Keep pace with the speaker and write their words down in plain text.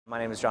My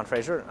name is John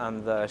Fraser.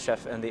 I'm the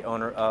chef and the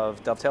owner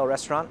of Dovetail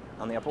Restaurant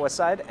on the Upper West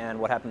Side and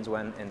What Happens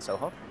When in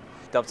Soho.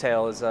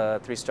 Dovetail is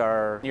a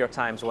 3-star New York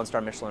Times,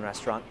 1-star Michelin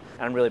restaurant,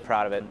 and I'm really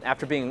proud of it.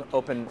 After being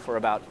open for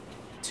about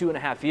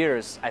 2.5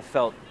 years, I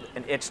felt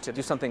an itch to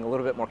do something a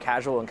little bit more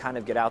casual and kind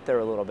of get out there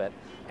a little bit.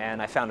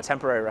 And I found a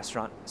temporary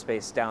restaurant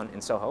space down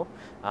in Soho,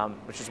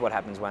 which is What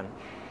Happens When.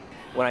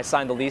 When I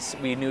signed the lease,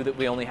 we knew that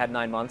we only had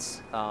 9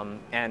 months,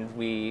 and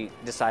we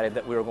decided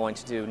that we were going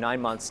to do 9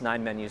 months,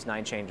 9 menus,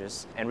 9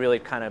 changes, and really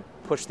kind of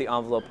push the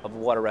envelope of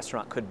what a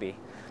restaurant could be.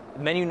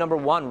 Menu number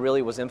 1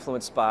 really was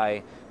influenced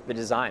by the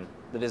design.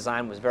 The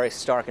design was very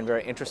stark and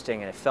very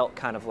interesting, and it felt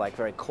kind of like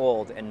very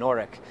cold and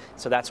Nordic,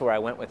 so that's where I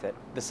went with it.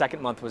 The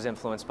second month was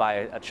influenced by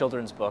a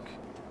children's book,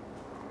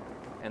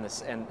 and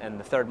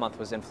the third month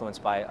was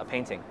influenced by a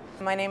painting.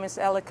 My name is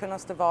Elle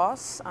Kunos de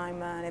Vos.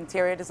 I'm an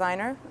interior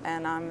designer,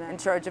 and I'm in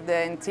charge of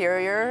the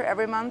interior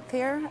every month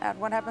here at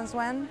What Happens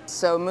When.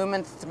 So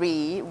movement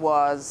 3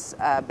 was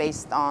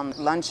based on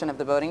Luncheon of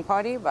the Boating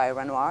Party by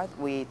Renoir.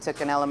 We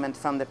took an element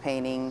from the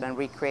painting and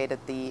recreated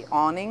the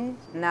awning.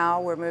 Now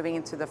we're moving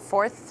into the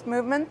 4th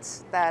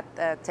movement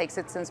that takes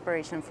its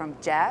inspiration from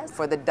jazz.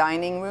 For the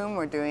dining room,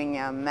 we're doing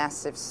a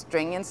massive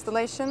string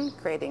installation,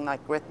 creating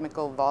like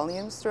rhythmical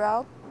volumes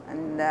throughout.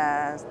 And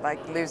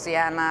like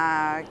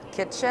Louisiana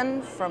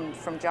kitchen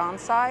from John's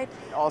side.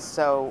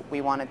 Also,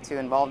 we wanted to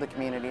involve the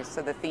community,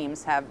 so the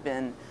themes have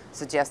been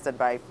suggested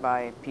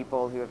by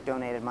people who have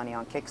donated money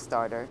on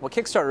Kickstarter. What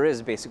Kickstarter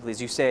is basically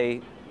is you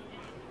say,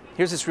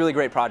 here's this really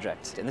great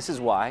project, and this is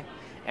why.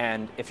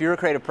 And if you're a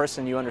creative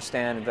person, you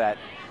understand that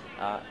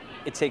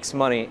it takes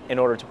money in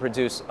order to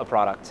produce a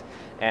product.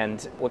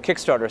 And what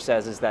Kickstarter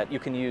says is that you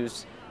can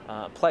use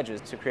pledges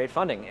to create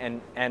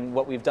funding. And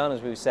what we've done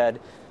is we've said,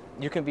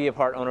 you can be a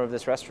part owner of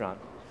this restaurant.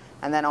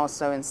 And then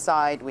also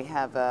inside we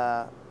have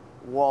a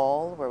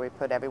wall where we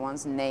put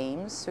everyone's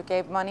names who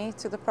gave money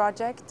to the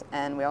project,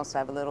 and we also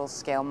have a little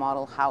scale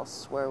model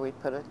house where we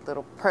put a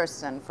little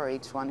person for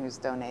each one who's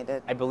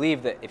donated. I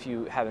believe that if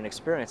you have an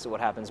experience of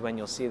What Happens When,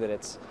 you'll see that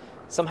it's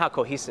somehow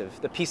cohesive.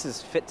 The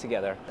pieces fit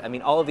together. I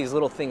mean, all of these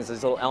little things,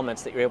 these little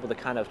elements that you're able to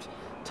kind of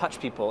touch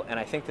people, and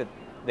I think that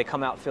they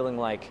come out feeling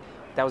like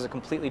that was a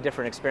completely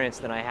different experience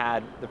than I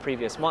had the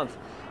previous month,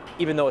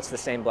 even though it's the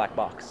same black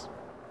box.